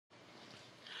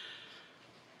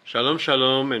Shalom,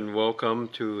 shalom, and welcome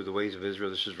to the Ways of Israel.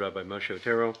 This is Rabbi Moshe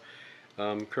Otero.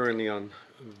 I'm currently on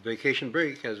vacation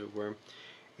break, as it were,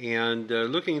 and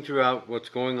looking throughout what's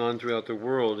going on throughout the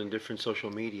world in different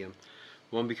social media.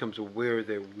 One becomes aware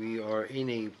that we are in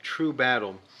a true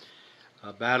battle,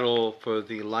 a battle for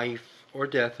the life or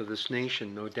death of this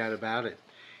nation, no doubt about it.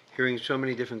 Hearing so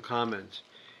many different comments,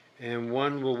 and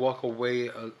one will walk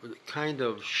away kind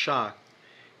of shocked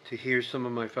to hear some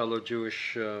of my fellow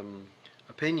Jewish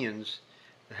opinions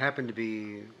that happen to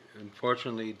be,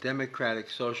 unfortunately, democratic,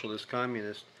 socialist,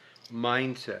 communist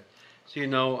mindset. So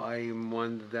I'm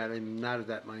one that I'm not of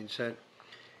that mindset,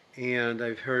 and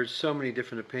I've heard so many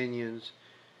different opinions,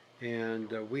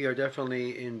 and we are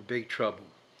definitely in big trouble.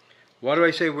 Why do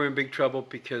I say we're in big trouble?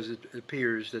 Because it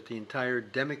appears that the entire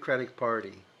Democratic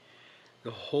Party,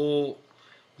 the whole,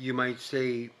 you might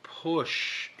say,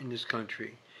 push in this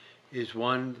country, is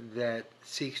one that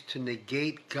seeks to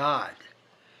negate God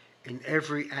in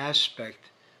every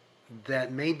aspect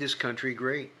that made this country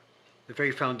great. The very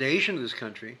foundation of this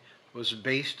country was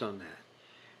based on that.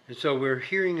 And so we're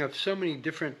hearing of so many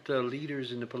different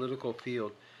leaders in the political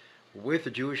field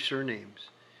with Jewish surnames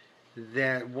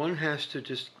that one has to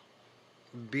just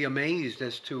be amazed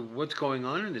as to what's going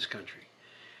on in this country.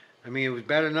 I mean, it was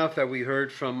bad enough that we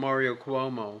heard from Mario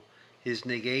Cuomo his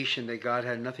negation that God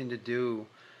had nothing to do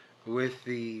with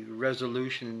the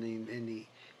resolution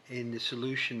in the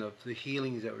solution of the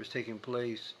healings that was taking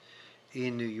place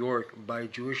in New York by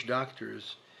Jewish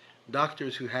doctors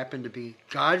who happened to be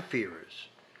God-fearers,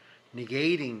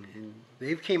 negating, and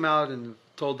they've came out and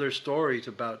told their stories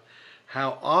about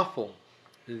how awful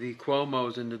the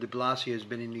Cuomos and the de Blasio has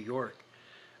been in New York.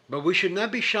 But we should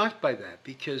not be shocked by that,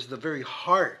 because the very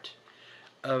heart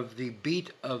of the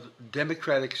beat of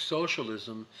democratic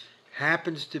socialism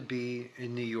happens to be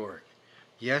in New York.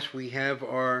 Yes, we have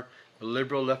our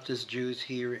liberal leftist Jews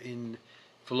here in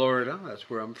Florida. That's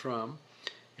where I'm from.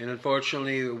 And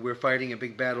unfortunately, we're fighting a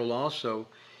big battle also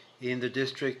in the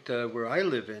district where I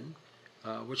live in,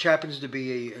 which happens to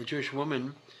be a Jewish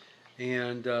woman.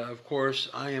 And of course,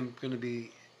 I am going to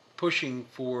be pushing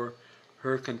for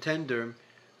her contender,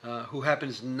 who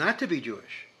happens not to be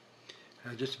Jewish,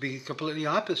 just to be completely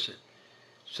opposite.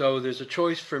 So there's a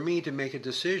choice for me to make a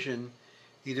decision,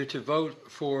 either to vote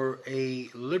for a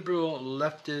liberal,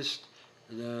 leftist,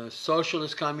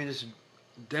 socialist, communist,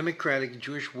 democratic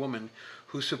Jewish woman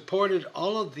who supported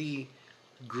all of the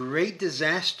great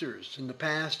disasters in the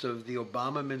past of the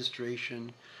Obama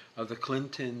administration, of the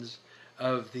Clintons,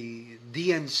 of the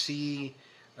DNC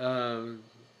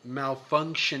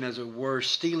malfunction, as it were,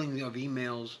 stealing of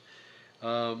emails.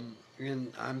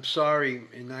 And I'm sorry,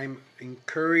 and I'm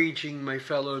encouraging my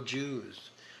fellow Jews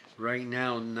right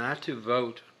now not to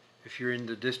vote if you're in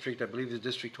the district, I believe the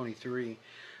District 23,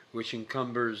 which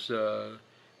encumbers the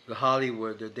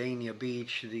Hollywood, the Dania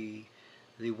Beach,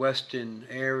 the Weston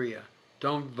area.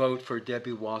 Don't vote for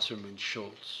Debbie Wasserman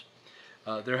Schultz.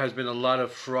 There has been a lot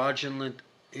of fraudulent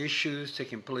issues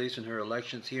taking place in her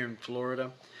elections here in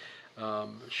Florida.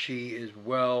 She is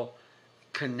well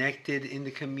connected in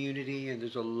the community, and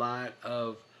there's a lot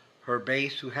of her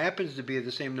base who happens to be of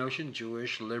the same notion,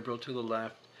 Jewish, liberal to the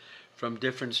left, from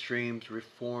different streams,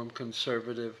 Reform,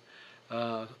 Conservative,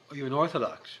 even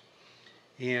Orthodox.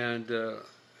 And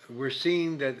we're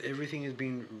seeing that everything is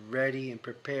being ready and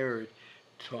prepared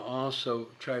to also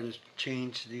try to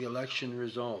change the election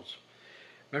results.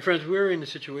 My friends, we're in a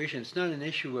situation, it's not an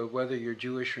issue of whether you're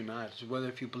Jewish or not, it's whether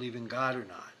if you believe in God or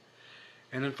not.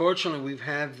 And unfortunately, we've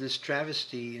had this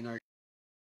travesty in our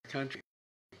country.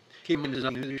 Keep in the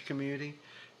Jewish community,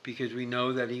 because we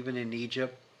know that even in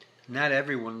Egypt, not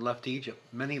everyone left Egypt.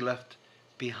 Many left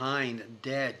behind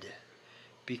dead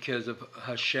because of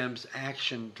Hashem's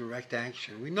action, direct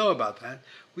action. We know about that.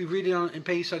 We read it in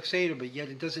Pesach Seder, but yet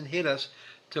it doesn't hit us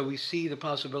till we see the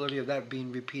possibility of that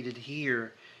being repeated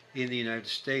here in the United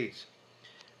States.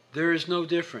 There is no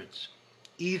difference.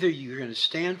 Either you're going to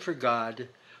stand for God,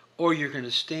 or you're going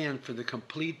to stand for the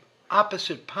complete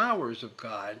opposite powers of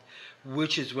God,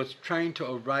 which is what's trying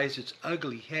to arise its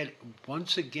ugly head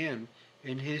once again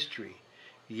in history.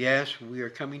 Yes, we are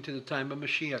coming to the time of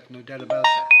Mashiach, no doubt about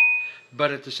that.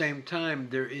 But at the same time,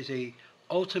 there is a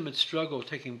ultimate struggle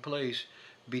taking place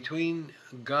between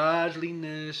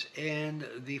godliness and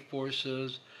the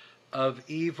forces of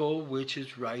evil, which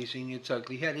is rising its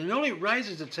ugly head. And it only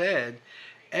rises its head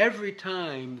every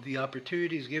time the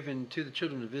opportunity is given to the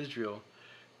children of Israel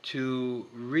to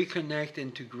reconnect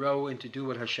and to grow and to do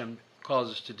what Hashem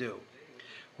calls us to do,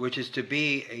 which is to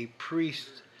be a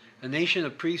priest, a nation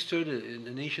of priesthood,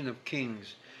 a nation of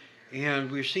kings.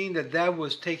 And we're seeing that that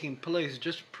was taking place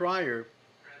just prior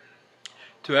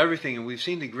to everything. And we've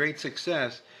seen the great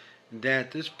success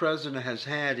that this president has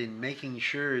had in making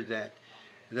sure that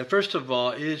first of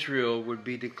all, Israel would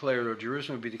be declared, or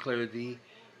Jerusalem would be declared the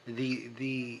the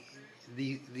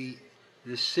the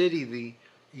the city, the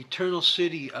eternal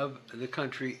city of the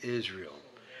country Israel.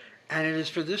 And it is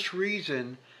for this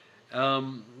reason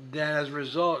that as a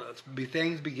result,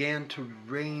 things began to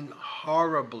rain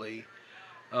horribly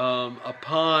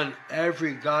upon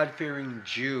every God-fearing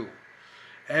Jew,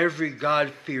 every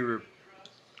God-fearer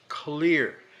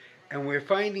clear. And we're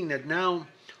finding that now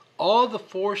all the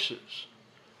forces,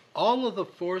 all of the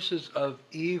forces of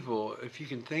evil, if you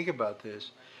can think about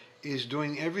this, is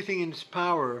doing everything in its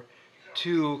power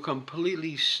to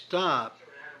completely stop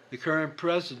the current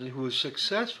president, who is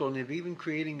successful in even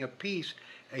creating a peace,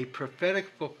 a prophetic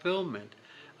fulfillment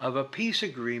of a peace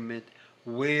agreement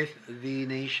with the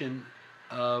nation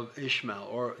of Ishmael,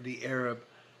 or the Arab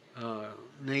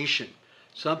nation.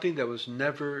 Something that was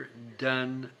never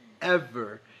done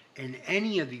ever in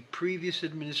any of the previous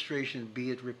administrations,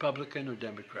 be it Republican or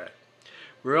Democrat.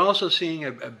 We're also seeing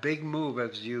a big move,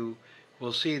 as you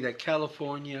will see, that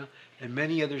California and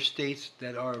many other states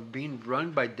that are being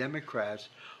run by Democrats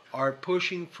are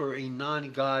pushing for a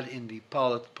non-God in the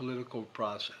political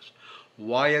process.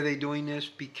 Why are they doing this?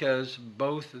 Because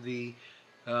both the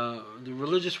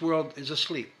religious world is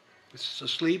asleep. It's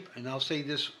asleep, and I'll say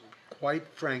this quite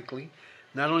frankly,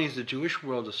 not only is the Jewish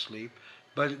world asleep,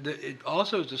 but it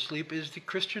also is asleep is the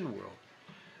Christian world.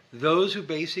 Those who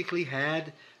basically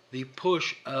had the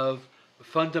push of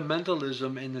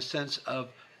fundamentalism in the sense of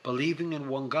believing in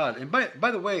one God. And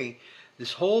by the way,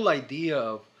 this whole idea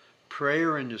of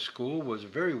prayer in the school was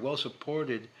very well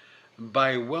supported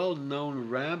by a well-known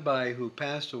rabbi who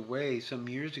passed away some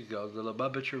years ago, the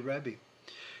Lubavitcher Rebbe.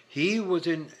 He was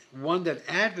one that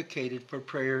advocated for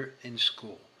prayer in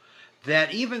school.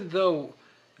 That even though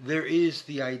there is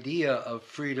the idea of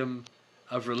freedom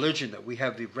of religion, that we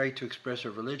have the right to express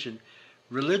our religion,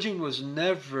 religion was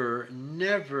never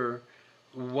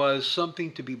was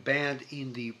something to be banned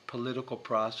in the political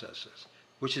processes,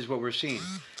 which is what we're seeing.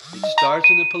 It starts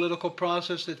in the political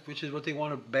process, which is what they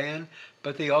want to ban,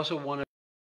 but they also want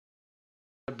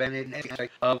to ban it in any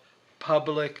aspect of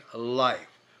public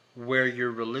life, where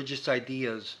your religious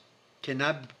ideas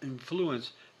cannot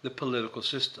influence the political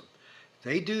system. If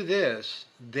they do this,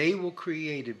 they will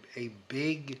create a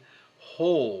big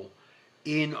hole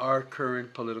in our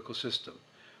current political system.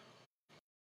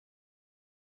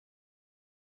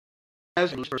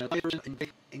 As a person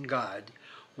in God,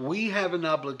 we have an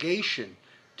obligation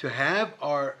to have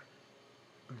our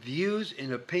views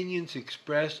and opinions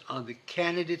expressed on the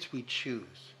candidates we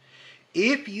choose.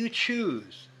 If you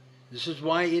choose, this is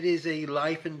why it is a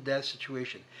life and death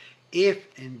situation. If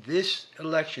in this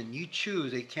election you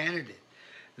choose a candidate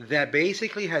that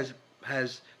basically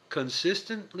has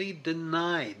consistently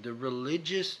denied the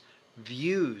religious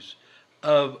views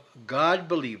of God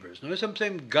believers. Notice I'm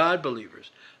saying God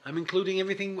believers. I'm including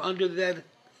everything under that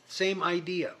same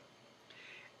idea.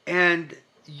 And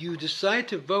you decide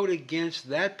to vote against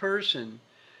that person,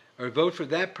 or vote for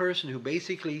that person who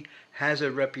basically has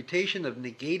a reputation of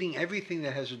negating everything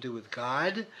that has to do with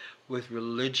God, with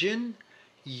religion,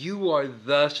 you are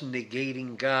thus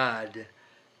negating God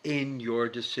in your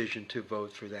decision to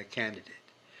vote for that candidate.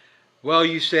 Well,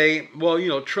 you say,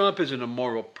 well, Trump is an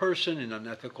immoral person, an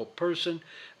unethical person.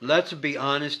 Let's be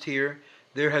honest here.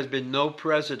 There has been no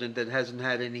president that hasn't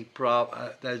had any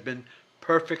that has been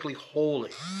perfectly holy.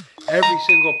 Every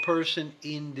single person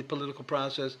in the political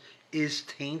process is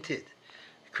tainted.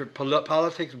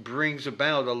 Politics brings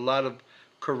about a lot of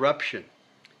corruption.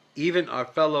 Even our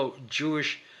fellow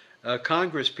Jewish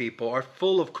Congress people are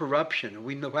full of corruption.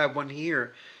 We have one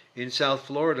here in South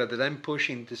Florida that I'm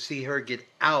pushing to see her get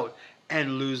out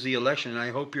and lose the election. And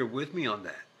I hope you're with me on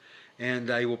that.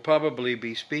 And I will probably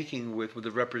be speaking with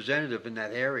the representative in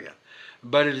that area.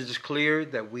 But it is clear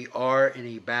that we are in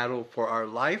a battle for our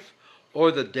life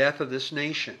or the death of this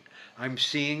nation. I'm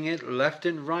seeing it left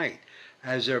and right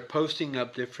as they're posting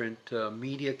up different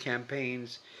media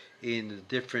campaigns in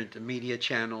different media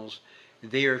channels.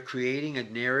 They are creating a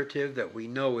narrative that we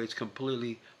know is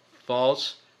completely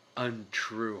false,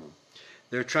 untrue.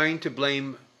 They're trying to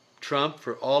blame Trump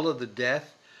for all of the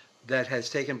death that has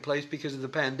taken place because of the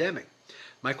pandemic.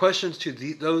 My question is to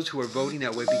those who are voting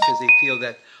that way because they feel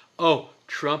that,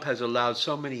 Trump has allowed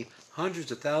so many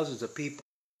hundreds of thousands of people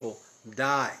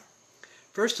die.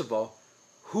 First of all,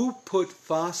 who put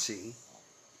Fauci,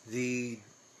 the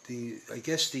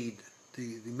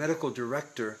medical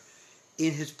director,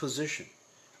 in his position?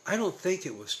 I don't think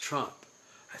it was Trump.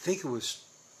 I think it was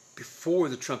before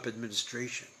the Trump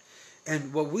administration.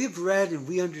 And what we've read and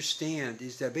we understand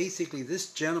is that basically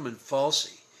this gentleman,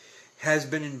 Falsey, has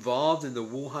been involved in the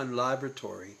Wuhan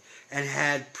laboratory and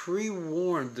had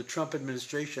pre-warned the Trump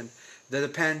administration that a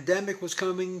pandemic was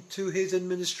coming to his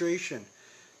administration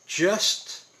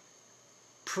just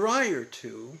prior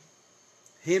to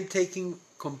him taking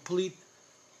complete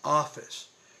office.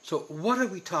 So what are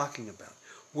we talking about?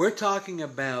 We're talking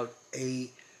about a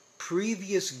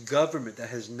previous government that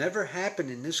has never happened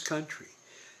in this country,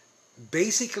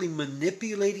 basically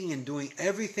manipulating and doing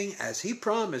everything as he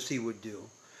promised he would do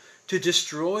to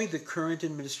destroy the current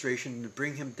administration and to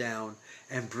bring him down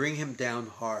and bring him down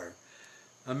hard.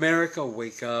 America,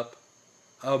 wake up.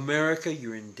 America,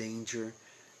 you're in danger.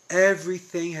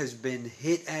 Everything has been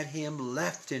hit at him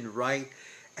left and right.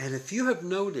 And if you have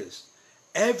noticed,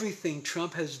 everything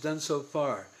Trump has done so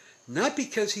far, not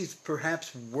because he's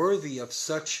perhaps worthy of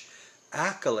such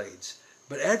accolades,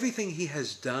 but everything he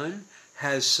has done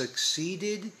has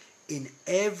succeeded in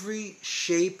every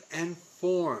shape and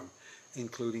form,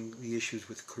 including the issues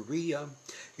with Korea,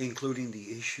 including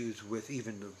the issues with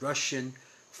even the Russian,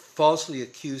 falsely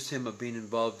accused him of being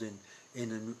involved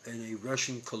in a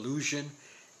Russian collusion.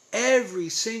 Every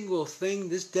single thing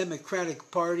this Democratic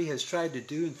Party has tried to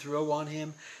do and throw on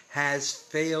him has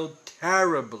failed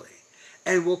terribly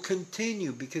and will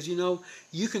continue, because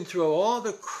you can throw all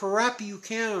the crap you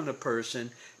can on a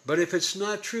person, but if it's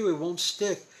not true, it won't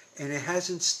stick, and it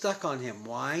hasn't stuck on him.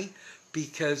 Why?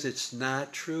 Because it's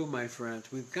not true, my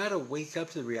friends. We've got to wake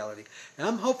up to the reality.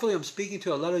 And hopefully I'm speaking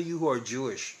to a lot of you who are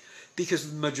Jewish,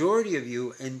 because the majority of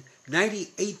you, and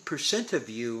 98% of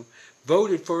you,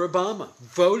 voted for Obama,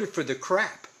 voted for the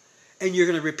crap. And you're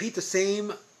going to repeat the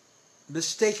same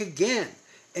mistake again.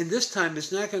 And this time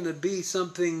it's not going to be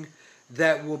something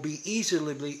that will be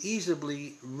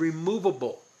easily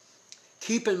removable.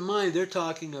 Keep in mind, they're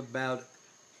talking about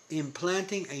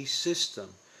implanting a system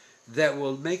that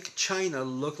will make China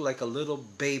look like a little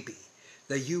baby,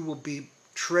 that you will be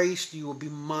traced, you will be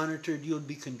monitored, you'll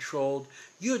be controlled,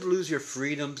 you would lose your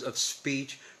freedoms of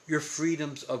speech, your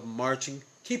freedoms of marching.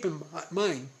 Keep in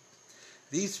mind,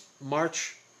 these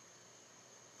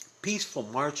peaceful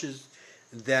marches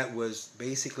that was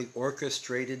basically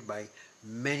orchestrated by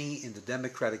many in the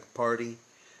Democratic Party,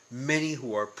 many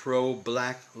who are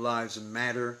pro-Black Lives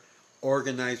Matter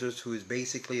organizers, who is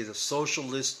basically a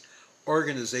socialist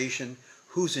organization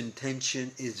whose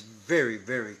intention is very,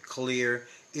 very clear.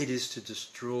 It is to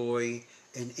destroy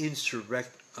and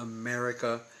insurrect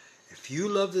America. If you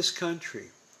love this country,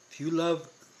 if you love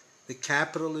the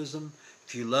capitalism,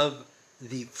 if you love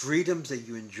the freedoms that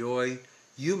you enjoy,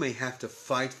 you may have to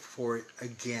fight for it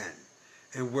again.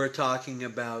 And we're talking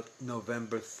about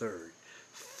November 3rd.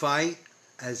 Fight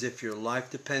as if your life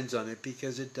depends on it,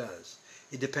 because it does.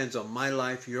 It depends on my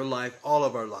life, your life, all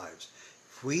of our lives.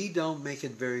 If we don't make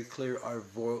it very clear our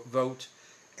vote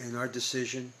and our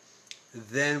decision,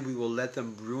 then we will let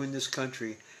them ruin this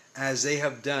country as they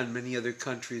have done many other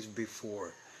countries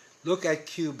before. Look at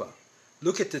Cuba.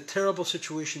 Look at the terrible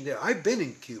situation there. I've been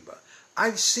in Cuba.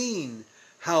 I've seen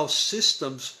how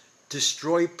systems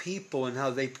destroy people and how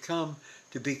they come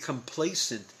to be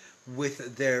complacent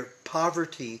with their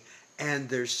poverty and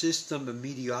their system of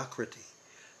mediocrity.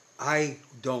 I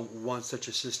don't want such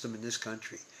a system in this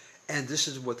country. And this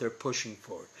is what they're pushing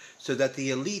for, so that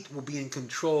the elite will be in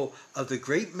control of the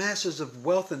great masses of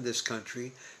wealth in this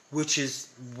country, which is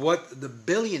what the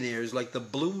billionaires like the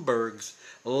Bloombergs,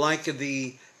 like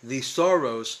the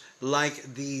Soros, like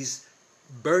these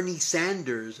Bernie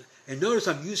Sanders, and notice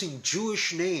I'm using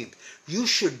Jewish names. You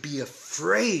should be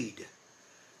afraid,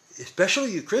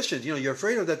 especially you Christians. You're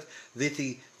afraid of that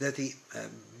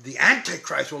the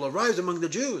Antichrist will arise among the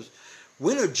Jews.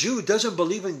 When a Jew doesn't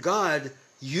believe in God,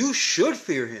 you should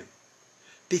fear him,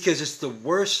 because it's the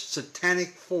worst satanic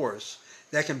force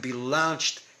that can be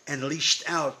launched and leashed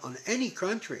out on any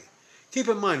country. Keep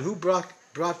in mind, who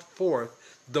brought forth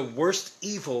the worst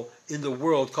evil in the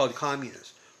world called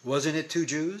communists? Wasn't it two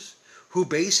Jews who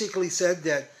basically said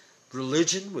that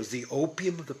religion was the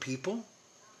opium of the people?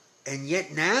 And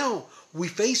yet now we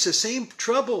face the same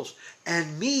troubles.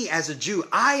 And me as a Jew,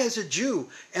 I as a Jew,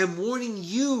 am warning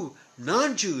you,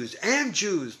 non-Jews and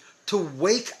Jews, to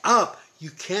wake up.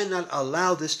 You cannot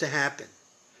allow this to happen.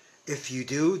 If you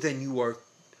do, then you are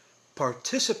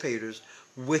participators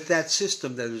with that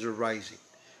system that is arising.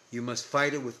 You must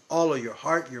fight it with all of your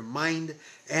heart, your mind,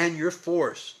 and your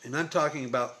force. And I'm talking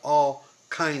about all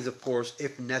kinds of force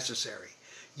if necessary.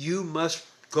 You must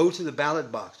go to the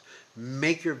ballot box.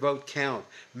 Make your vote count.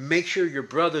 Make sure your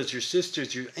brothers, your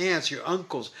sisters, your aunts, your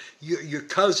uncles, your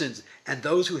cousins, and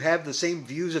those who have the same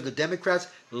views of the Democrats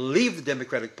leave the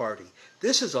Democratic Party.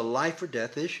 This is a life or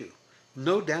death issue.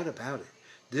 No doubt about it.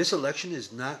 This election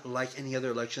is not like any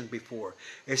other election before.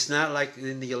 It's not like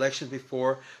in the elections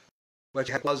before, but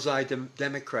you had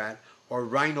quasi-Democrat or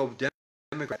rhino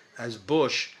Democrat as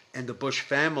Bush and the Bush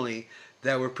family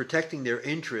that were protecting their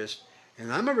interest.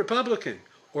 And I'm a Republican.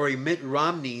 Or a Mitt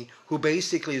Romney, who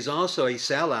basically is also a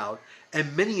sellout,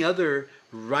 and many other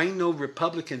rhino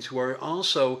Republicans who are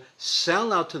also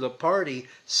sellout to the party,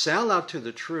 sellout to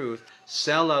the truth,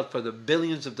 sellout for the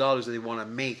billions of dollars that they want to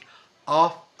make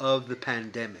off of the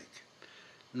pandemic.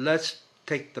 Let's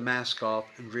take the mask off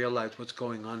and realize what's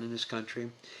going on in this country.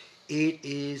 It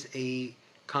is a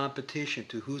competition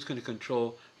to who's going to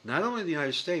control not only the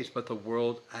United States, but the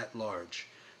world at large.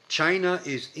 China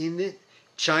is in it.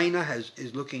 China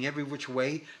is looking every which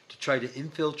way to try to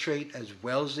infiltrate as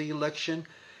well as the election,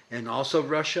 and also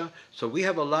Russia. So we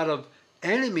have a lot of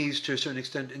enemies to a certain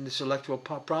extent in this electoral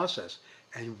process,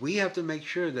 and we have to make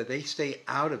sure that they stay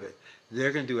out of it.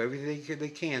 They're going to do everything they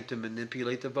can to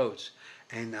manipulate the votes.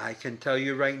 And I can tell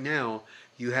you right now,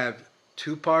 you have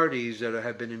two parties that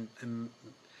have been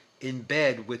in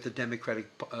bed with the Democratic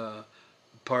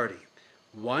Party.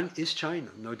 One is China,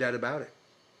 no doubt about it.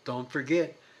 Don't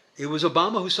forget, it was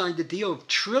Obama who signed the deal of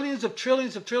trillions of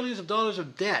dollars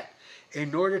of debt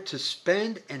in order to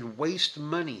spend and waste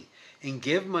money and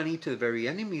give money to the very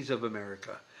enemies of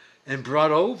America, and brought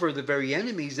over the very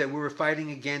enemies that we were fighting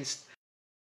against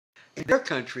in their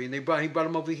country, and he brought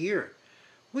them over here.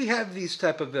 We have these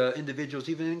type of individuals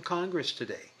even in Congress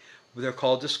today. They're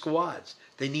called the squads.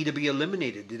 They need to be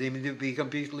eliminated. They need to be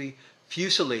completely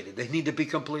fusilated. They need to be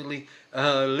completely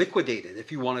liquidated,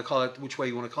 if you want to call it, which way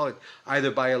you want to call it,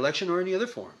 either by election or any other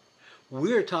form.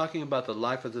 We're talking about the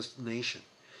life of this nation.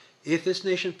 If this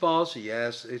nation falls,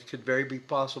 yes, it could very be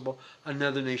possible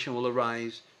another nation will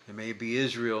arise. It may be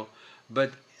Israel,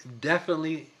 but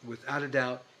definitely, without a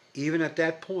doubt, even at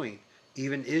that point,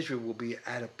 even Israel will be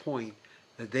at a point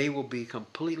that they will be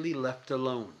completely left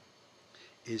alone.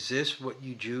 Is this what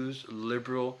you Jews,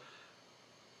 liberal,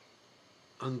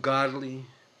 ungodly,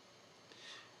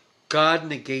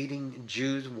 God-negating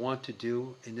Jews want to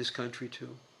do in this country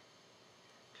too?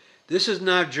 This is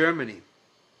not Germany.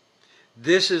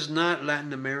 This is not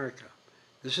Latin America.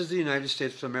 This is the United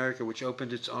States of America, which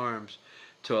opened its arms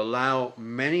to allow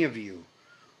many of you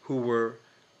who were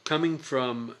coming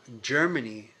from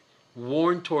Germany,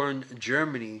 war-torn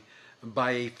Germany,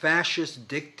 by a fascist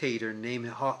dictator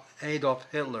named Adolf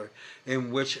Hitler,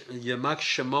 in which Yamak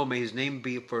Shemo, may his name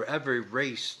be forever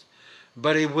erased.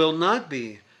 But it will not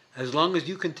be as long as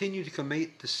you continue to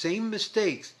commit the same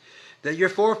mistakes that your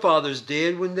forefathers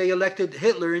did when they elected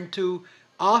Hitler into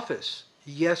office.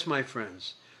 Yes, my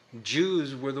friends,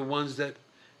 Jews were the ones that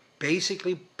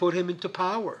basically put him into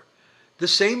power. The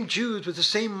same Jews with the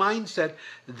same mindset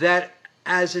that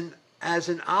as an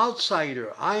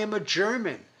outsider, I am a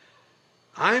German,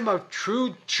 I am a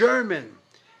true German,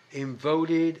 and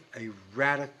voted a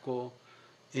radical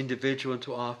individual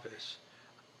into office.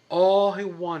 All he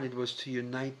wanted was to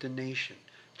unite the nation.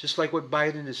 Just like what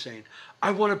Biden is saying.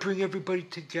 I want to bring everybody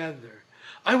together.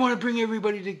 I want to bring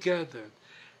everybody together.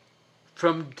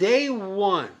 From day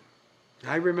one,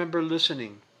 I remember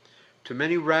listening to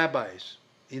many rabbis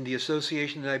in the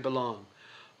association that I belong.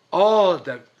 All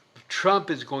that Trump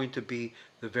is going to be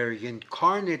the very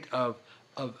incarnate of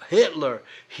Hitler.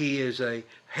 He is a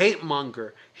hate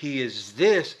monger. He is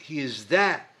this. He is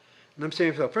that. And I'm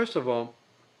saying, first of all,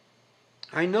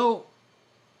 I know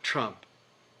Trump.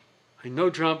 I know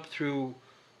Trump through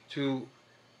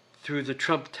the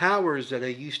Trump Towers that I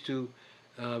used to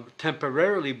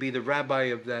temporarily be the rabbi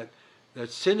of that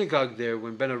synagogue there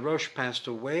when Ben Arosh passed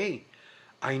away.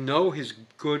 I know his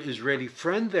good Israeli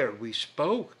friend there. We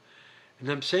spoke.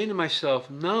 And I'm saying to myself,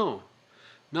 no,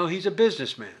 he's a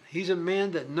businessman. He's a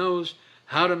man that knows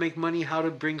how to make money, how to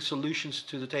bring solutions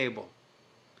to the table.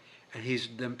 And he's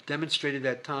demonstrated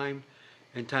that time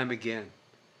and time again.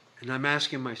 And I'm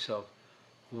asking myself,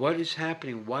 what is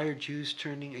happening? Why are Jews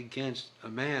turning against a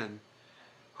man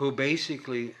who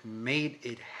basically made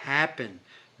it happen,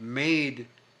 made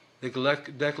the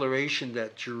declaration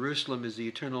that Jerusalem is the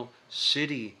eternal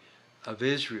city of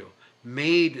Israel,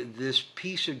 made this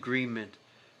peace agreement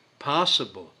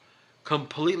possible,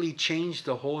 completely changed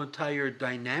the whole entire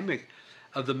dynamic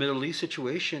of the Middle East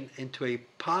situation into a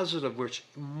positive, which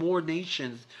more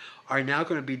nations are now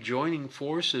going to be joining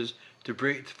forces to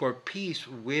bring for peace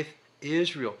with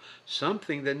Israel,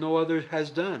 something that no other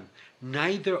has done.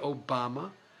 Neither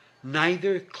Obama,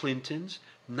 neither Clintons,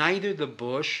 neither the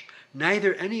Bush,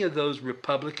 neither any of those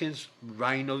Republicans,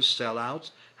 rhinos, sellouts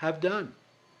have done.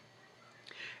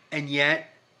 And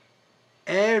yet,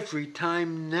 every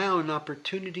time now an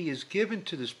opportunity is given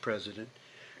to this president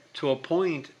to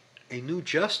appoint a new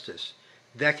justice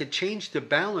that could change the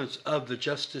balance of the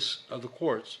justice of the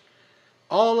courts,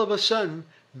 all of a sudden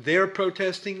they're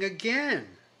protesting again.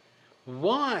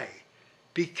 Why?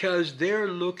 Because they're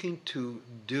looking to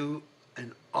do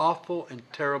an awful and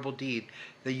terrible deed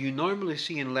that you normally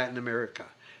see in Latin America.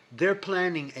 They're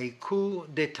planning a coup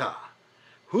d'etat.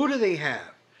 Who do they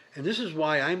have? And this is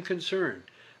why I'm concerned.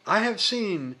 I have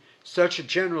seen such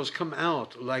generals come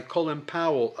out like Colin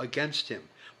Powell against him.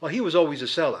 Well, he was always a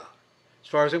sellout. As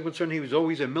far as I'm concerned, he was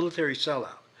always a military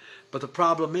sellout. But the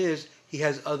problem is he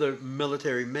has other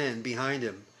military men behind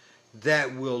him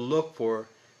that will look for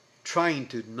trying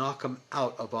to knock him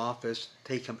out of office,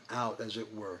 take him out, as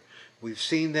it were. We've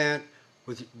seen that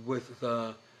with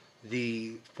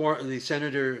the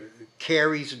Senator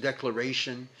Kerry's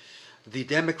declaration. The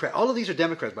Democrat, all of these are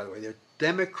Democrats, by the way. They're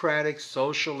democratic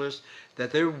socialists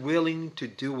that they're willing to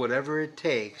do whatever it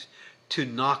takes to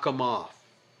knock him off.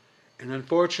 And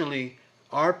unfortunately,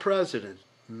 our president,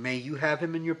 may you have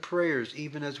him in your prayers,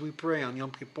 even as we pray on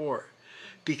Yom Kippur,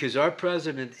 because our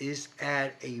president is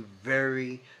at a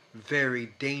very,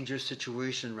 very dangerous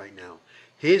situation right now.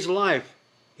 His life,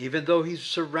 even though he's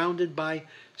surrounded by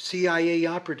CIA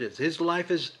operatives, his life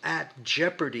is at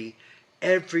jeopardy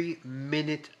every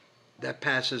minute that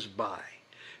passes by,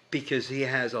 because he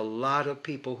has a lot of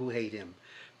people who hate him,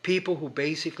 people who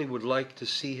basically would like to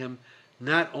see him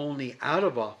not only out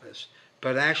of office,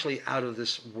 but actually out of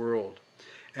this world.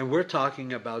 And we're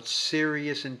talking about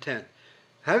serious intent.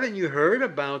 Haven't you heard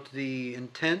about the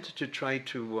intent to try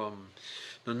to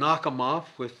knock him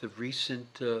off with the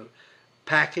recent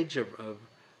package of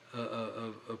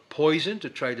poison to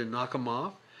try to knock him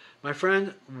off? My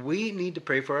friend, we need to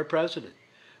pray for our president.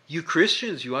 You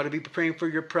Christians, you ought to be praying for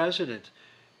your president,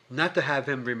 not to have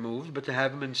him removed, but to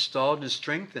have him installed and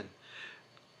strengthened.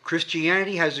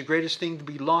 Christianity has the greatest thing to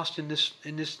be lost in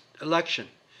this election.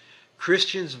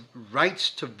 Christians' rights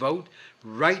to vote,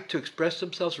 right to express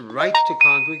themselves, right to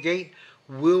congregate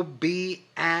will be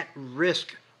at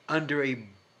risk under a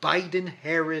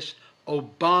Biden-Harris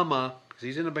Obama, because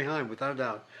he's in the behind without a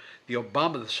doubt, the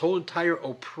Obama, this whole entire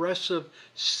oppressive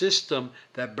system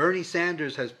that Bernie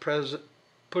Sanders has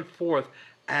put forth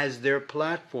as their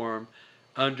platform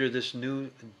under this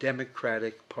new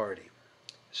Democratic Party.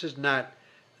 This is not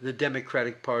the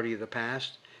Democratic Party of the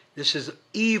past. This is the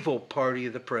evil party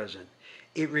of the present.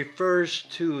 It refers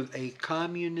to a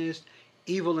communist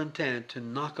evil intent to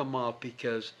knock them off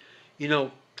because, you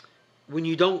know, when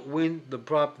you don't win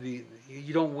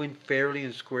you don't win fairly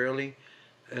and squarely,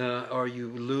 or you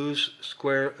lose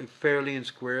fairly and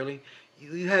squarely,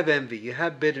 you have envy, you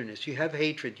have bitterness, you have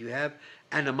hatred, you have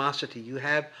animosity, you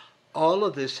have all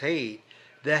of this hate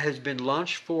that has been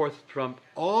launched forth from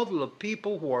all the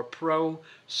people who are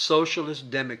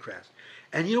pro-socialist Democrats.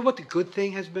 And you know what the good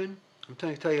thing has been? I'm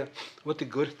trying to tell you what the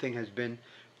good thing has been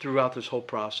throughout this whole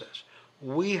process.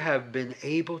 We have been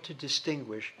able to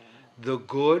distinguish the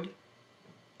good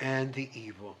and the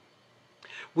evil.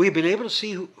 We've been able to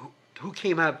see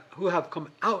who have come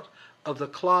out of the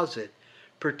closet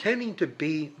pretending to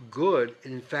be good,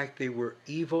 and in fact they were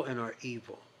evil and are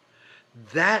evil.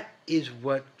 That is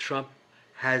what Trump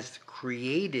has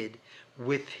created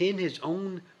within his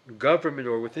own government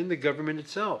or within the government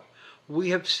itself. We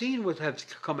have seen what has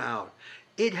come out.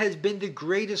 It has been the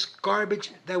greatest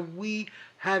garbage that we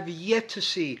have yet to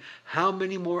see. How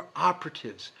many more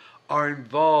operatives are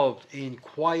involved in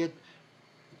quiet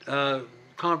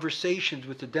conversations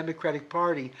with the Democratic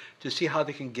Party to see how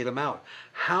they can get them out?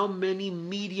 How many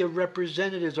media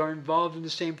representatives are involved in the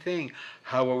same thing?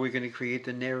 How are we going to create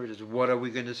the narratives? What are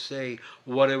we going to say?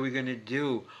 What are we going to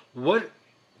do? What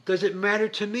does it matter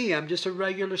to me? I'm just a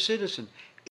regular citizen.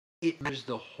 It matters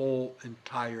the whole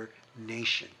entire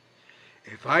nation.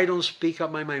 If I don't speak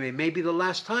up my mind, it may be the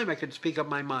last time I can speak up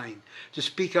my mind, to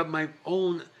speak up my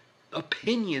own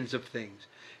opinions of things.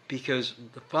 Because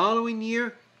the following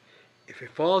year, if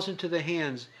it falls into the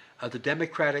hands of the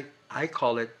Democratic, I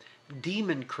call it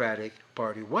Democratic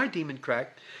Party. Why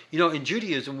Democratic? You know, in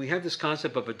Judaism, we have this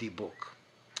concept of a dibuk.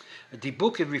 A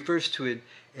dibuk, it refers to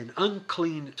an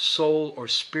unclean soul or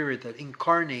spirit that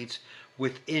incarnates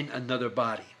within another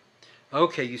body.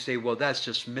 Okay, you say, well, that's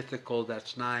just mythical,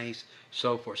 that's nice,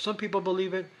 so forth. Some people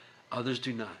believe it, others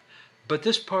do not. But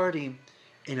this party,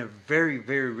 in a very,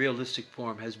 very realistic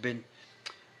form, has been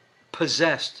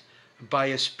possessed by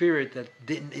a spirit that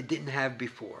it didn't have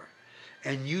before.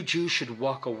 And you Jews should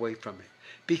walk away from it,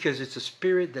 because it's a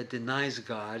spirit that denies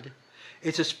God.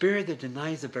 It's a spirit that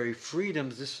denies the very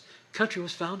freedoms this country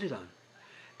was founded on.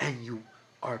 And you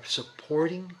are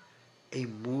supporting a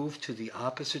move to the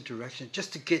opposite direction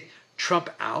just to get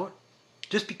Trump out,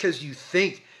 just because you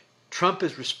think Trump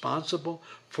is responsible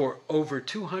for over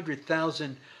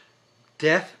 200,000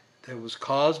 deaths that was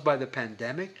caused by the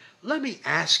pandemic. Let me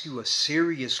ask you a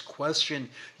serious question,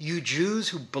 you Jews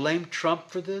who blame Trump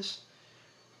for this.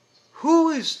 Who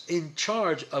is in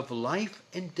charge of life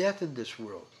and death in this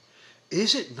world?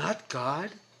 Is it not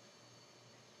God?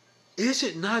 Is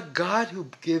it not God who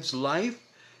gives life?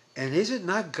 And is it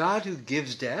not God who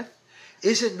gives death?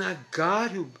 Is it not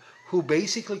God who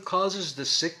basically causes the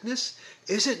sickness?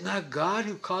 Is it not God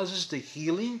who causes the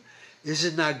healing? Is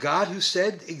it not God who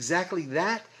said exactly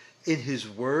that in his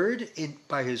word,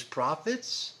 by his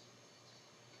prophets?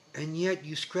 And yet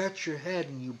you scratch your head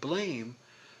and you blame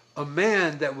a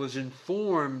man that was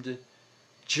informed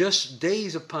just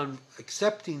days upon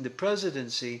accepting the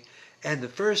presidency, and the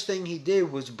first thing he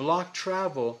did was block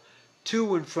travel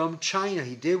to and from China.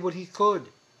 He did what he could.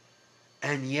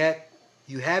 And yet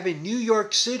you have in New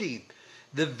York City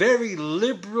the very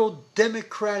liberal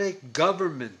democratic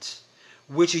government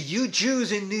which you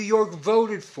Jews in New York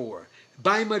voted for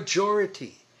by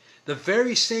majority. The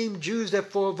very same Jews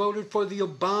that voted for the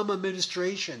Obama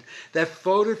administration, that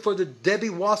voted for the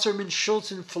Debbie Wasserman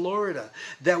Schultz in Florida,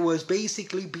 that was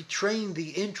basically betraying the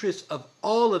interests of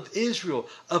all of Israel,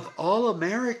 of all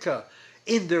America,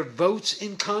 in their votes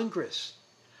in Congress.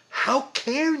 How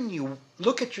can you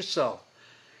look at yourself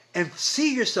and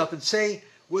see yourself and say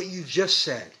what you just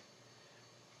said?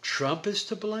 Trump is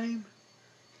to blame?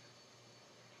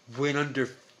 When under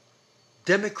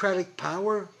Democratic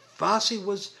power, Fauci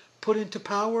was put into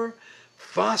power.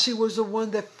 Fauci was the one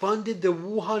that funded the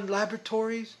Wuhan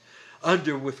laboratories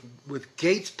with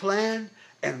Gates' plan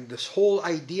and this whole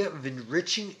idea of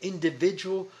enriching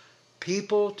individual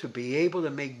people to be able to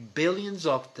make billions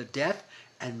off the death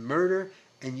and murder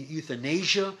and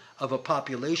euthanasia of a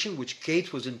population which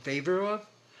Gates was in favor of.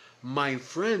 My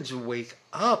friends, wake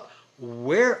up.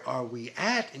 Where are we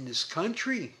at in this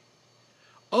country?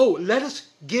 Oh, let us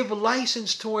give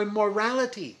license to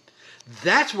immorality.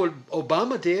 That's what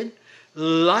Obama did.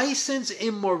 License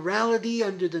immorality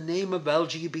under the name of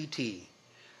LGBT.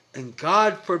 And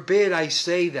God forbid I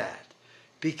say that,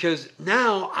 because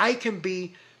now I can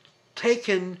be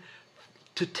taken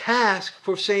to task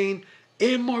for saying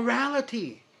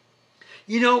immorality.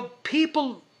 You know,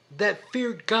 people that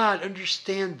fear God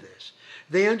understand this.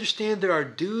 They understand there are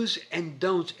do's and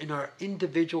don'ts in our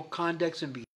individual conducts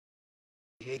and behavior.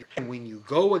 And when you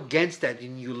go against that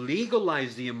and you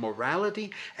legalize the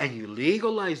immorality and you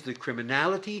legalize the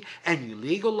criminality and you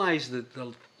legalize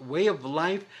the way of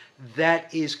life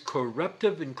that is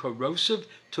corruptive and corrosive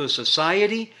to a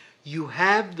society, you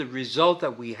have the result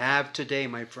that we have today,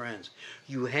 my friends.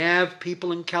 You have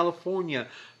people in California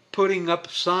putting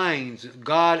up signs,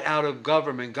 God out of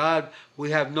government, God, we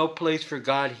have no place for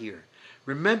God here.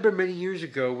 Remember many years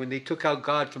ago when they took out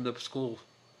God from the school.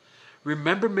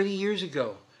 Remember many years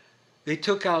ago, they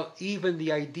took out even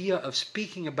the idea of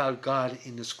speaking about God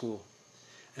in the school.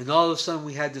 And all of a sudden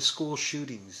we had the school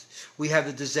shootings. We have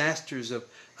the disasters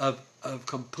of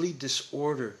complete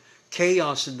disorder,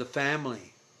 chaos in the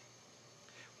family.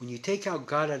 When you take out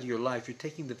God out of your life, you're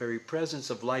taking the very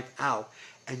presence of life out,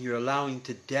 and you're allowing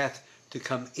death to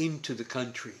come into the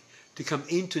country, to come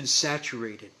into and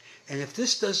saturate it. And if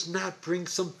this does not bring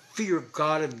some fear of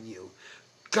God in you,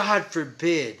 God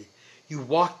forbid, you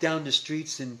walk down the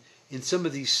streets in some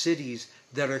of these cities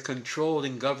that are controlled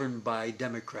and governed by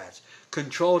Democrats,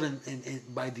 controlled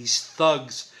by these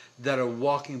thugs that are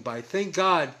walking by. Thank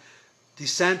God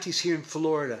DeSantis here in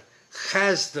Florida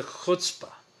has the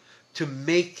chutzpah to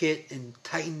make it and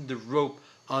tighten the rope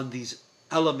on these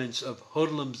elements of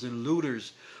hoodlums and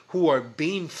looters who are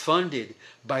being funded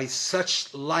by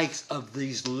such likes of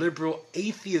these liberal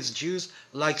atheist Jews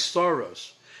like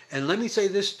Soros. And let me say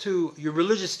this to your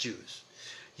religious Jews.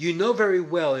 You know very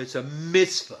well it's a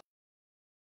mitzvah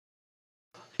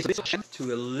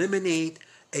to eliminate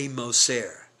a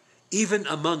moser, even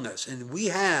among us. And we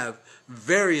have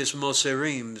various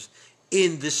moserims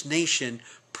in this nation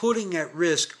putting at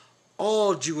risk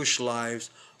all Jewish lives,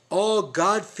 all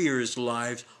God-fearers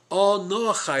lives, all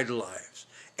Noahide lives.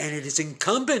 And it is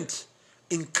incumbent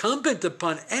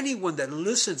upon anyone that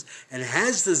listens and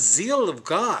has the zeal of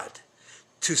God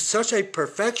to such a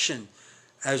perfection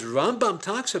as Rambam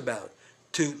talks about,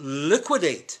 to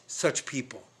liquidate such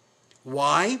people.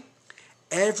 Why?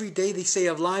 Every day they stay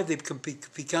alive, they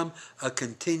become a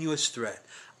continuous threat.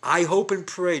 I hope and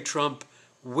pray Trump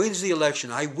wins the election.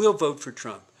 I will vote for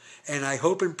Trump. And I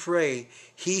hope and pray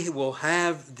he will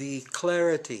have the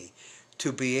clarity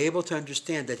to be able to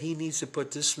understand that he needs to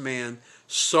put this man,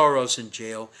 Soros, in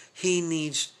jail. He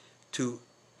needs to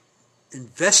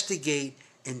investigate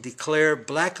and declare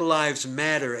Black Lives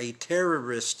Matter a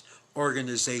terrorist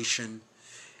organization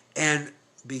and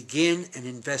begin an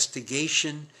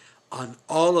investigation on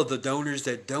all of the donors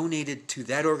that donated to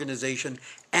that organization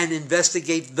and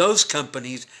investigate those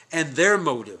companies and their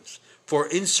motives for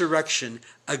insurrection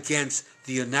against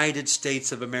the United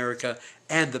States of America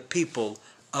and the people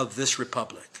of this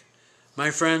republic.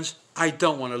 My friends, I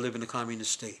don't want to live in a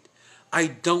communist state. I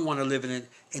don't want to live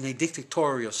in a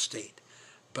dictatorial state.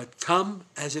 But come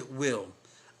as it will,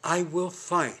 I will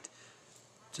fight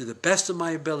to the best of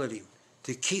my ability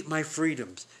to keep my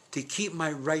freedoms, to keep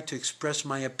my right to express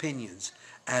my opinions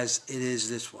as it is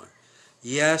this one.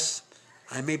 Yes,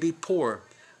 I may be poor,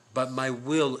 but my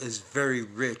will is very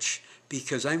rich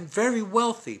because I'm very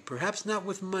wealthy, perhaps not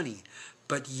with money,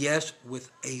 but yes,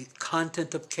 with a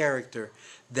content of character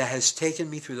that has taken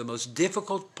me through the most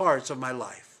difficult parts of my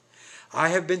life. I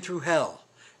have been through hell,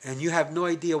 and you have no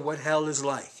idea what hell is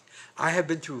like. I have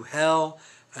been through hell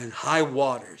and high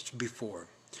waters before.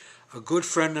 A good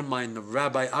friend of mine, the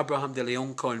Rabbi Abraham de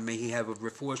Leon Cohen, may he have a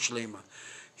refuah shlema,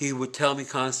 he would tell me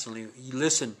constantly,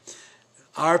 listen,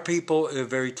 our people are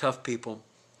very tough people,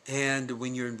 and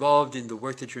when you're involved in the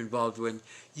work that you're involved in,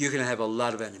 you're going to have a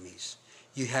lot of enemies.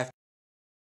 You have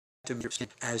to make your skin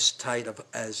as tight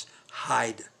as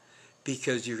hide,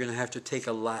 because you're going to have to take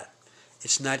a lot.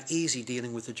 It's not easy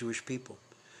dealing with the Jewish people.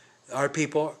 Our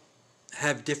people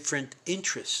have different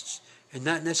interests, and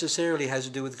not necessarily has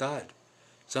to do with God.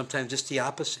 Sometimes it's the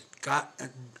opposite. God,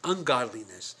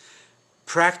 ungodliness,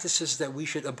 practices that we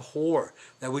should abhor,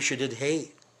 that we should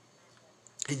hate.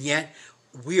 And yet,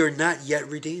 we are not yet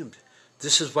redeemed.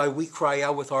 This is why we cry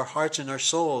out with our hearts and our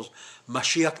souls,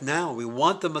 Mashiach now. We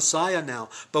want the Messiah now,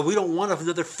 but we don't want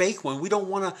another fake one. We don't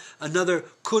want another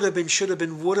could have been, should have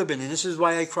been, would have been. And this is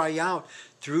why I cry out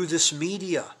through this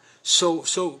media so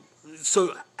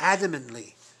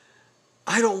adamantly.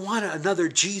 I don't want another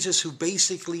Jesus who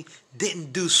basically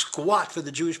didn't do squat for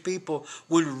the Jewish people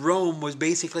when Rome was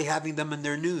basically having them in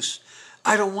their noose.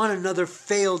 I don't want another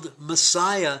failed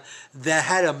Messiah that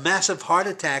had a massive heart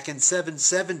attack in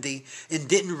 770 and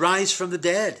didn't rise from the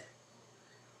dead.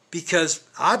 Because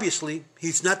obviously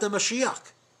he's not the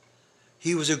Mashiach.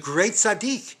 He was a great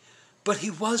tzaddik, but he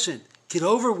wasn't. Get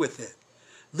over with it.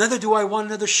 Neither do I want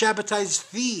another Shabbatized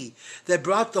fee that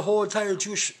brought the whole entire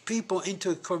Jewish people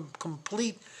into a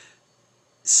complete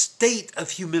state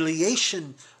of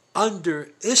humiliation under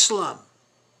Islam.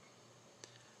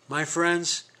 My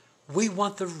friends, we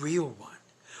want the real one.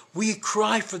 We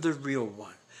cry for the real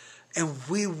one. And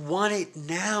we want it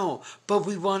now, but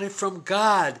we want it from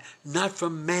God, not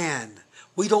from man.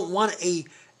 We don't want a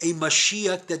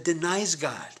Mashiach that denies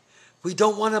God. We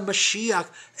don't want a Mashiach,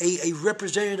 a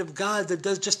representative of God that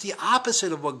does just the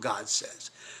opposite of what God says.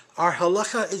 Our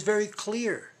halacha is very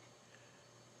clear.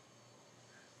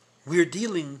 We're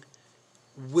dealing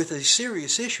with a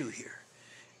serious issue here.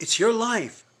 It's your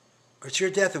life or it's your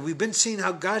death. And we've been seeing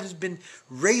how God has been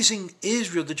raising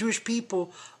Israel, the Jewish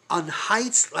people, on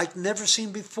heights like never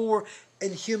seen before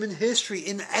in human history,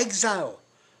 in exile.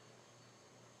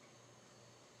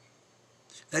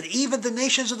 That even the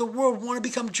nations of the world want to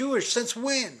become Jewish. Since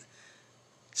when?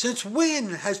 Since when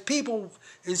has people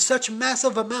in such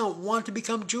massive amount want to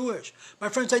become Jewish? My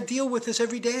friends, I deal with this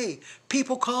every day.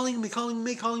 People calling me, calling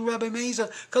Rabbi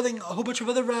Meza, calling a whole bunch of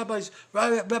other rabbis,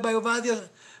 Rabbi Ovadia,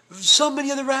 so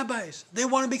many other rabbis. They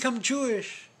want to become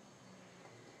Jewish.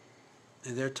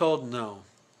 And they're told no.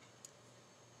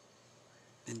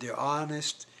 And they're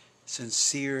honest,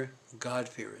 sincere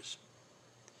God-fearers.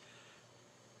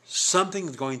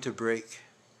 Something's going to break.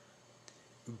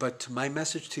 But my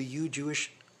message to you, Jewish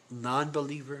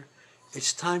non-believer,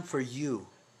 it's time for you,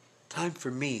 time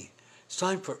for me, it's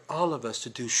time for all of us to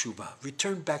do Shuvah.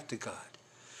 Return back to God.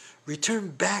 Return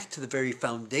back to the very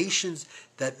foundations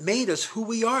that made us who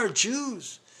we are,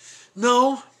 Jews.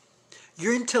 No,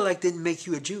 your intellect didn't make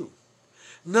you a Jew.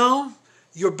 No,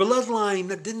 your bloodline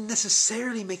didn't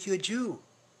necessarily make you a Jew.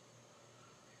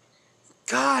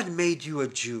 God made you a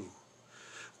Jew.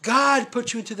 God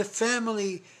put you into the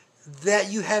family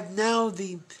that you have now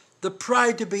the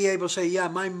pride to be able to say, yeah,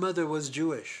 my mother was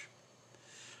Jewish.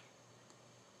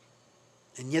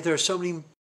 And yet there are so many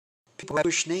people who have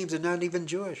Jewish names that are not even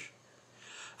Jewish.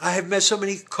 I have met so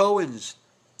many Cohens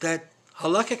that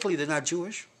halakhically they're not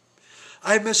Jewish.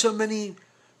 I have met so many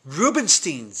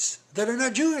Rubensteins that are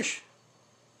not Jewish.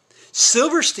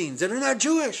 Silversteins that are not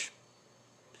Jewish.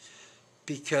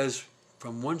 Because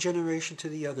from one generation to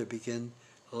the other began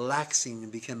laxing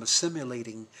and became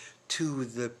assimilating to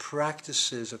the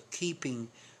practices of keeping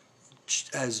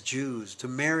as Jews, to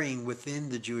marrying within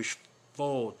the Jewish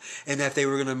fold. And if they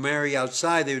were going to marry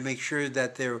outside, they would make sure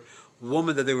that their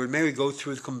woman that they would marry go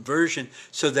through conversion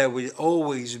so that we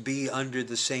always be under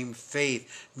the same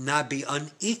faith, not be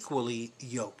unequally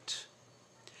yoked.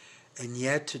 And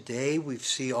yet today we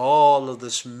see all of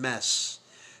this mess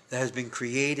that has been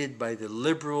created by the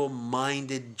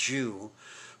liberal-minded Jew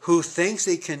who thinks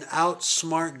they can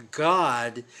outsmart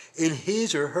God in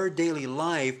his or her daily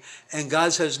life, and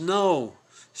God says, no,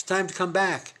 it's time to come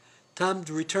back. Time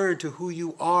to return to who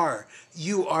you are.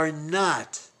 You are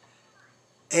not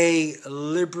a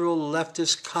liberal,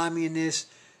 leftist, communist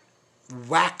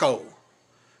wacko.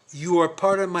 You are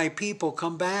part of my people.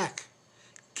 Come back.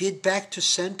 Get back to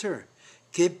center.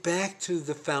 Get back to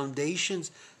the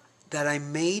foundations that I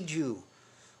made you.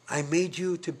 I made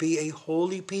you to be a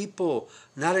holy people,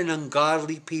 not an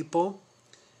ungodly people.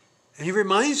 And he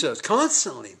reminds us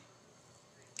constantly,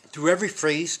 through every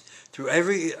feast, through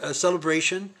every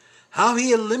celebration, how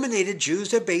he eliminated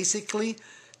Jews that basically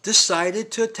decided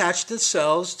to attach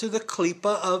themselves to the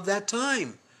klipa of that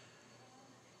time.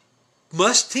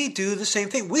 Must he do the same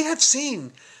thing? We have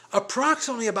seen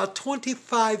approximately about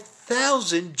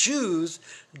 25,000 Jews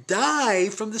die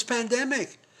from this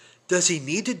pandemic. Does he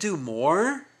need to do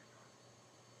more?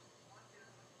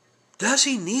 Does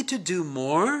he need to do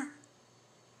more?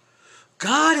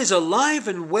 God is alive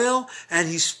and well, and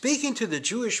he's speaking to the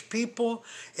Jewish people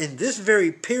in this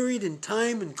very period in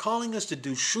time and calling us to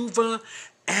do shuvah,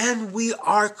 and we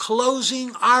are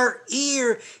closing our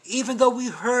ear even though we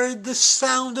heard the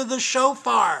sound of the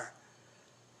shofar.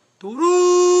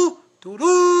 Doo-doo,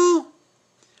 doo-doo.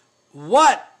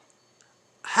 What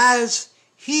has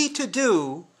he to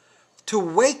do to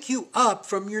wake you up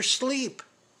from your sleep?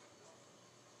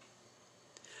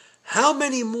 How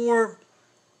many more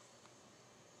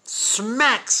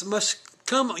smacks must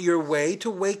come your way to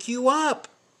wake you up?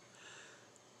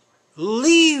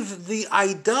 Leave the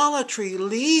idolatry,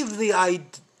 leave the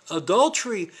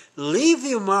adultery, leave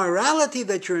the immorality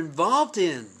that you're involved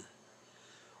in.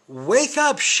 Wake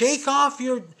up, shake off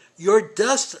your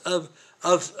dust of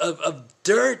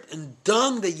dirt and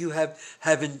dung that you have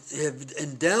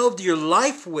endowed your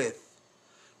life with.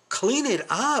 Clean it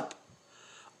up.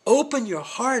 Open your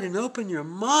heart and open your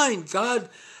mind. God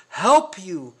help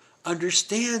you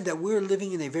understand that we're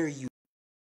living in a very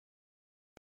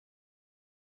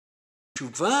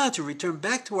shuvah, to return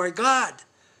back to our God.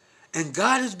 And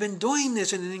God has been doing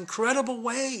this in an incredible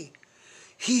way.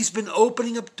 He's been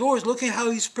opening up doors. Look at how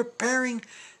he's preparing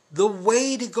the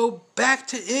way to go back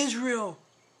to Israel.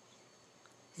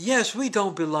 Yes, we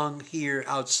don't belong here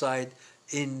outside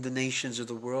in the nations of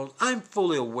the world. I'm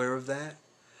fully aware of that.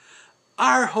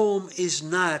 Our home is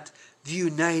not the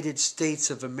United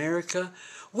States of America.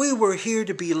 We were here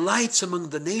to be lights among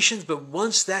the nations, but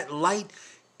once that light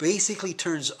basically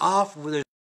turns off, there's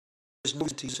no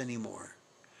use anymore.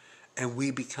 And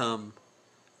we become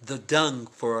the dung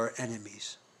for our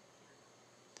enemies.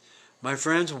 My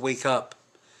friends, wake up.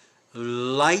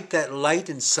 Light that light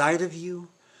inside of you.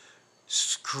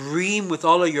 Scream with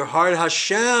all of your heart,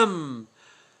 Hashem,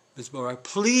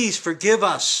 please forgive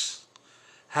us.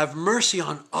 Have mercy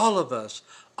on all of us,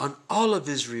 on all of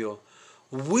Israel.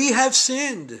 We have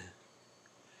sinned.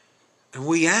 And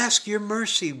we ask your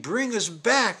mercy. Bring us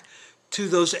back to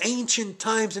those ancient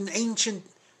times and ancient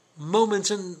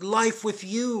moments in life with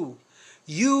you.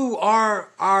 You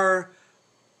are our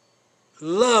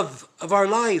love of our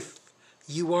life.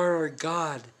 You are our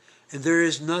God. And there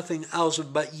is nothing else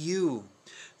but you.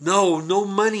 No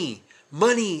money.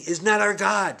 Money is not our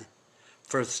God.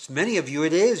 For many of you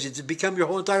it is. It's become your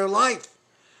whole entire life.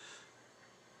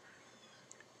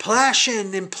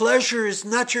 Passion and pleasure is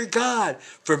not your God.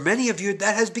 For many of you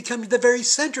that has become the very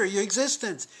center of your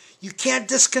existence. You can't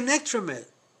disconnect from it.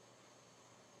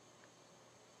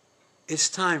 It's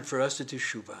time for us to do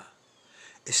shuvah.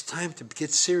 It's time to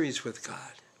get serious with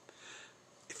God.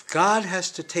 If God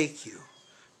has to take you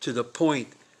to the point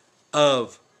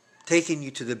of taking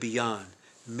you to the beyond,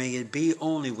 may it be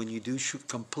only when you do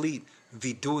complete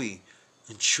vidui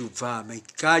and shuvah. May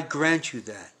God grant you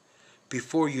that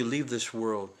before you leave this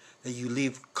world, that you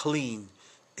leave clean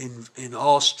and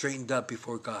all straightened up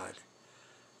before God.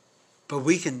 But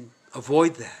we can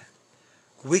avoid that.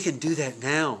 We can do that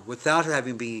now without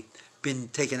having been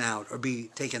taken out or be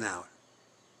taken out.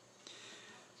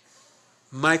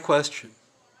 My question,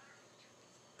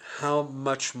 how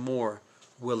much more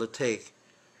will it take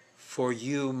for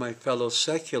you, my fellow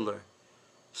secular,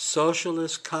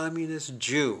 socialist, communist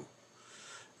Jew,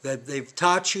 that they've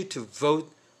taught you to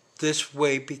vote this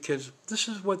way because this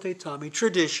is what they taught me,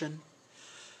 tradition.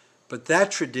 But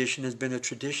that tradition has been a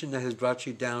tradition that has brought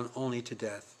you down only to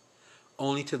death,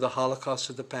 only to the Holocaust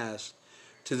of the past,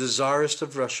 to the Tsarist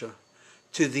of Russia,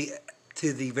 to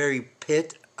to the very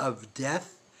pit of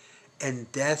death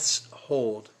and death's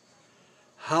hold.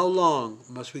 How long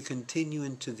must we continue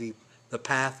into the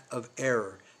path of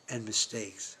error and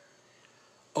mistakes?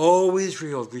 O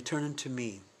Israel, return unto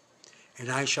me,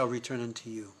 and I shall return unto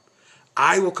you.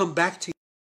 I will come back to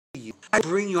you. I will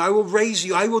bring you. I will raise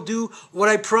you. I will do what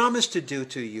I promised to do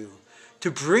to you. To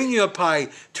bring you up high,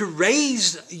 to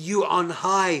raise you on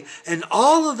high, and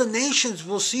all of the nations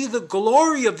will see the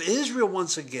glory of Israel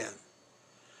once again.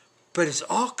 But it's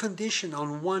all conditioned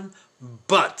on one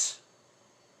but.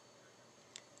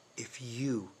 If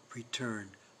you return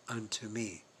unto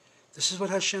me. This is what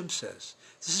Hashem says.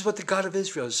 This is what the God of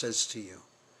Israel says to you.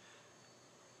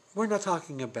 We're not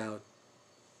talking about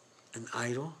an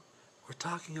idol. We're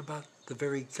talking about the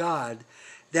very God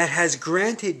that has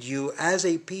granted you as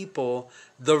a people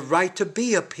the right to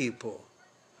be a people.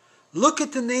 Look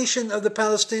at the nation of the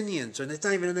Palestinians, and it's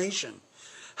not even a nation.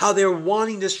 How they're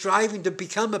wanting to, striving to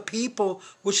become a people,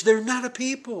 which they're not a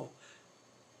people.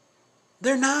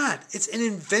 They're not. It's an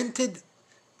invented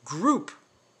group.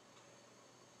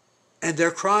 And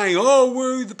they're crying, oh,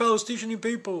 we're the Palestinian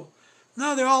people.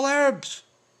 No, they're all Arabs.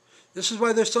 This is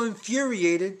why they're so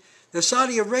infuriated that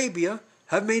Saudi Arabia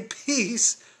have made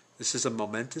peace. This is a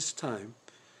momentous time.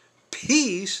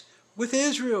 Peace with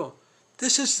Israel.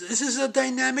 This is a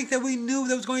dynamic that we knew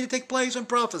that was going to take place in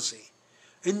prophecy.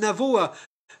 In Navua.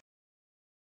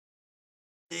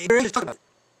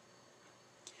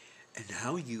 And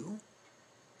now you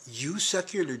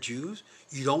secular Jews,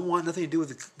 you don't want nothing to do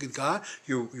with God.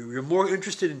 You're more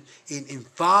interested in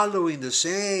following the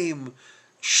same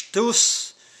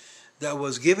shtus that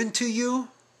was given to you.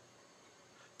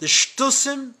 The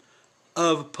shtusim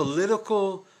of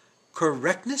political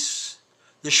correctness.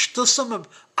 The shtusim of,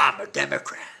 I'm a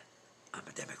Democrat.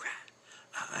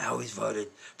 I always voted.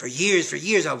 For years,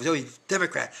 I was always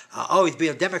Democrat. I'll always be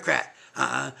a Democrat.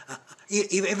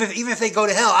 Even if they go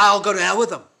to hell, I'll go to hell with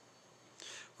them.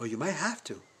 Well, you might have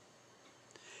to.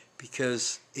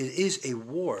 Because it is a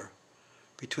war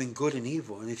between good and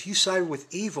evil. And if you side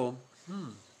with evil,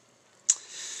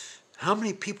 how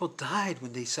many people died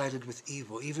when they sided with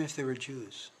evil, even if they were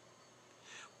Jews?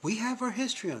 We have our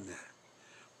history on that.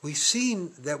 We've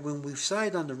seen that when we've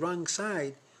sided on the wrong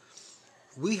side,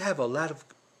 we have a lot of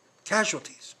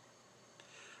casualties.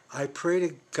 I pray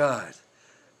to God,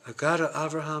 a God of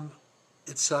Abraham,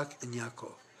 Isaac, and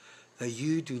Yaakov, that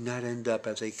you do not end up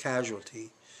as a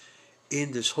casualty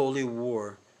in this holy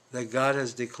war that God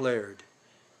has declared,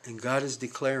 and God is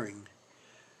declaring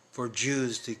for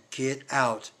Jews to get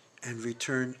out and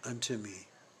return unto me.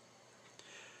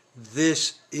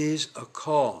 This is a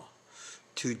call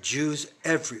to Jews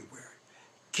everywhere.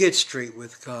 Get straight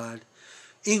with God.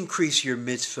 Increase your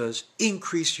mitzvahs.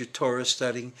 Increase your Torah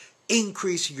studying.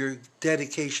 Increase your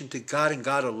dedication to God and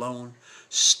God alone.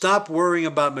 Stop worrying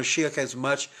about Mashiach as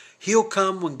much. He'll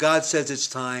come when God says it's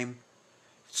time.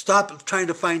 Stop trying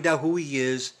to find out who he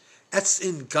is. That's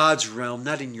in God's realm,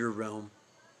 not in your realm.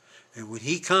 And when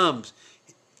he comes,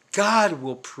 God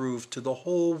will prove to the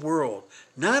whole world,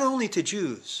 not only to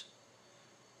Jews,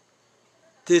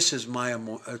 this is my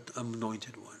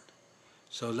anointed one.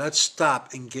 So let's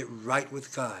stop and get right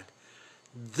with God.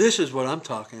 This is what I'm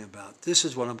talking about. This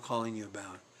is what I'm calling you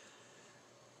about.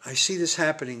 I see this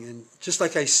happening, and just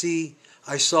like I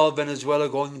saw Venezuela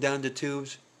going down the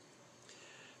tubes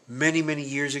many, many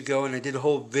years ago, and I did a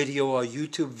whole video, a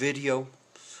YouTube video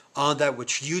on that,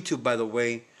 which YouTube, by the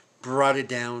way, brought it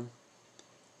down,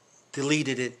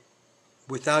 deleted it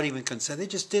without even consent. They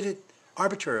just did it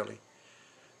arbitrarily.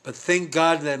 But thank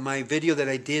God that my video that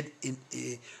I did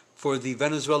for the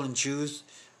Venezuelan Jews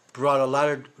brought a lot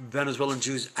of Venezuelan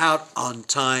Jews out on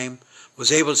time,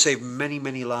 was able to save many,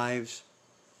 many lives.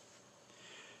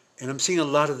 And I'm seeing a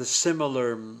lot of the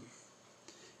similar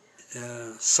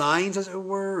signs, as it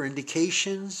were, or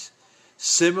indications,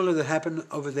 similar that happened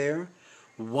over there.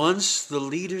 Once the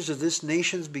leaders of this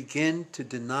nation begin to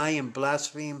deny and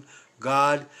blaspheme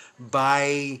God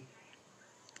by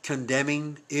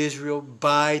condemning Israel,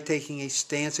 by taking a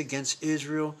stance against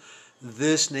Israel,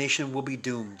 this nation will be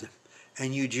doomed.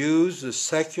 And you Jews, the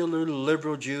secular,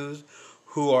 liberal Jews,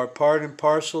 who are part and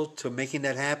parcel to making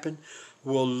that happen,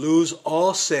 will lose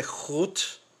all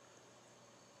sechut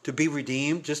to be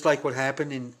redeemed, just like what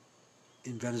happened in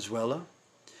Venezuela.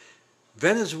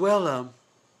 Venezuela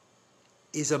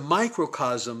is a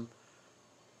microcosm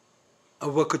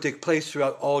of what could take place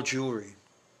throughout all Jewry.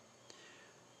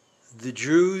 The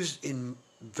Jews in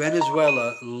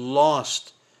Venezuela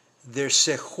lost their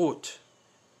sechut,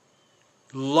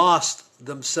 lost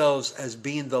themselves as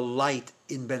being the light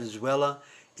in Venezuela,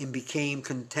 and became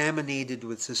contaminated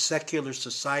with the secular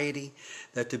society,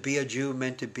 that to be a Jew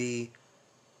meant to be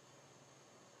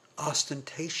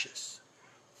ostentatious,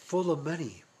 full of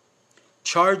money,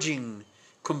 charging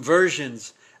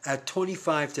conversions at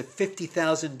 $25,000 to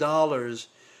 $50,000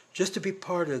 just to be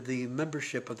part of the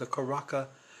membership of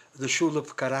the Shul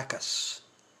of Caracas.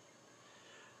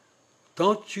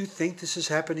 Don't you think this is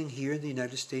happening here in the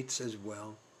United States as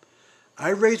well? I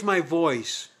raised my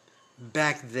voice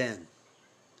back then,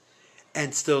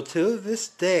 and still to this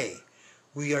day,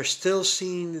 we are still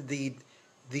seeing the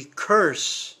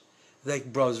curse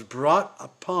that was brought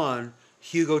upon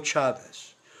Hugo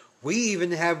Chavez. We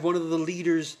even have one of the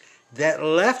leaders that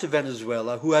left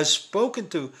Venezuela who spoke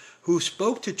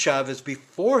to Chavez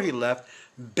before he left,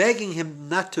 begging him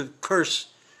not to curse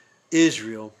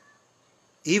Israel,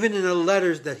 even in a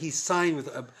letter that he signed with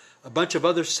a bunch of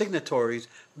other signatories,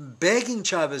 begging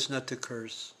Chavez not to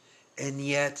curse. And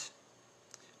yet,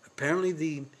 apparently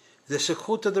the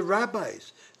sechut of the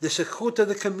rabbis, the sechut of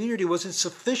the community wasn't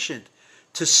sufficient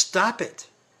to stop it.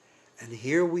 And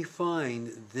here we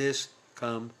find this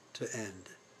come to end.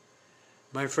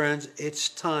 My friends, it's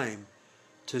time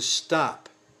to stop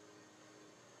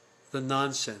the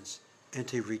nonsense and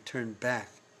to return back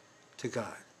to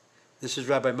God. This is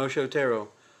Rabbi Moshe Otero,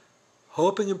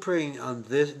 hoping and praying on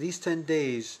these 10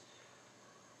 days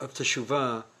of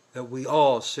Teshuvah that we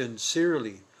all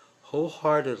sincerely,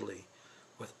 wholeheartedly,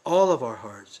 with all of our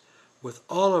hearts, with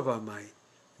all of our might,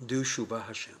 do Shuvah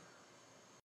Hashem.